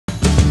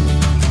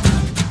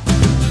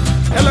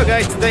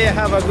guys, today I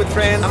have a good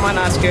friend. I'm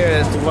gonna ask her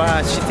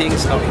what she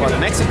thinks about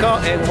Mexico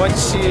and what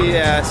she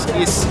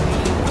is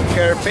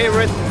her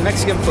favorite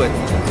Mexican food.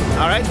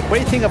 Alright, what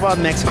do you think about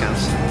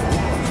Mexicans?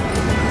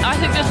 I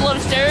think there's a lot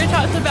of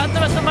stereotypes about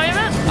them at the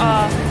moment.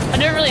 I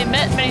never really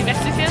met many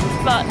Mexicans,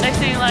 but they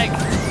seem like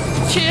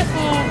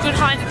cheerful,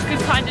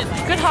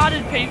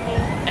 good-hearted people,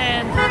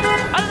 and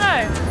I don't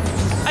know.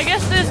 I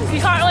guess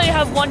you can't really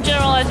have one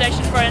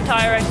generalization for an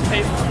entire race of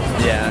people.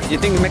 Yeah. You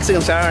think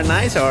Mexicans are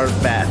nice or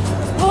bad?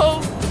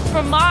 Well,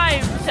 from my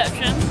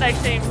perception, they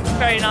seem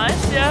very nice,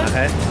 yeah.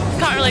 Okay.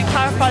 Can't really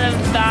clarify them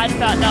as bad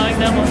without knowing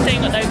them or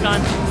seeing what they've done.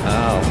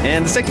 Oh.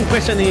 And the second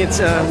question is,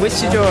 which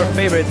is your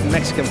favorite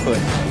Mexican food?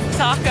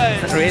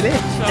 Tacos. Really?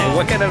 Sure. And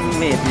what kind of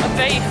meat?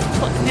 Beef.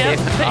 Yeah,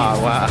 beef. Oh,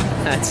 wow.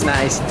 That's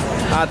nice.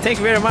 Thank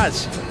you very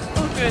much.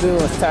 All good. We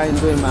will start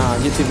doing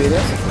YouTube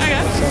videos. Okay.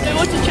 So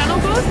what's your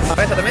channel called?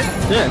 ¿Esa también?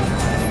 Yeah.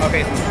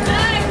 Ok.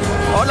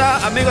 Hola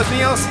amigos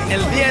míos,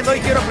 el día de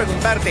hoy quiero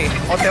preguntarte,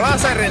 ¿o te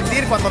vas a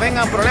rendir cuando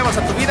vengan problemas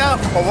a tu vida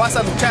o vas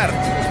a luchar?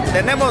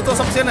 Tenemos dos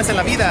opciones en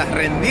la vida,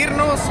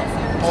 rendirnos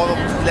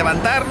o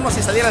levantarnos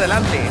y salir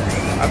adelante.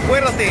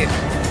 Acuérdate,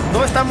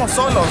 no estamos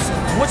solos.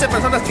 Muchas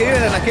personas que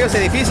viven en aquellos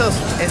edificios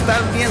están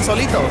bien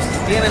solitos,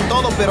 tienen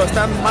todo pero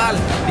están mal,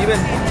 viven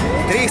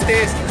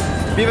tristes,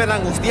 viven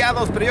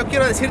angustiados, pero yo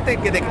quiero decirte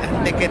que de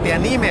que te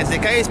animes, de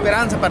que hay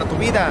esperanza para tu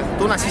vida.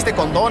 Tú naciste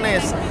con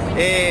dones.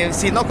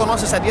 Si no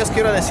conoces a Dios,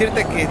 quiero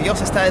decirte que Dios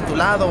está de tu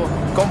lado.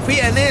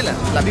 Confía en Él.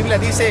 La Biblia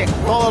dice,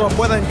 todo lo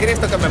puedo en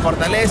Cristo que me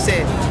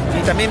fortalece.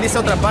 Y también dice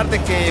otra parte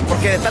que,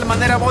 porque de tal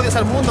manera amó Dios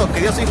al mundo,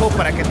 que Dios dijo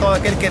para que todo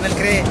aquel que en Él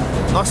cree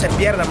no se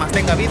pierda, mas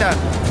tenga vida.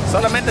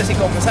 Solamente si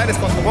confesares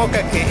con tu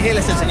boca que Él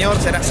es el Señor,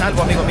 serás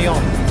salvo, amigo mío.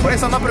 Por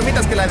eso no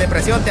permitas que la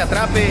depresión te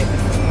atrape.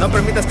 No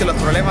permitas que los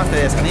problemas te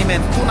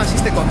desanimen. Tú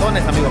naciste con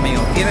dones, amigo mío.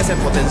 Tienes el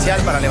potencial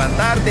para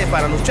levantarte,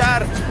 para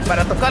luchar,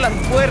 para tocar las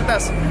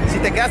puertas. Si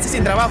te quedaste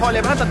sin trabajo,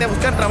 levántate a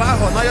buscar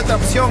trabajo. No hay otra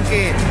opción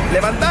que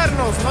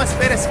levantarnos. No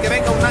esperes que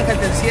venga un ángel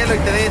del cielo y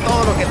te dé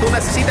todo lo que tú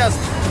necesitas.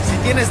 Si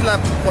tienes la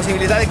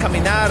posibilidad de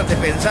caminar, de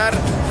pensar,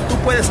 tú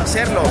puedes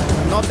hacerlo.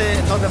 No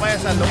te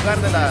vayas al lugar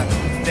de la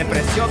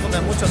depresión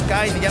donde muchos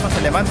caen y ya no se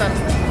levantan.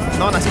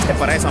 No naciste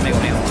para eso, amigo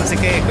mío. Así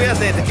que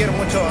cuídate, te quiero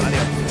mucho.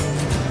 Adiós.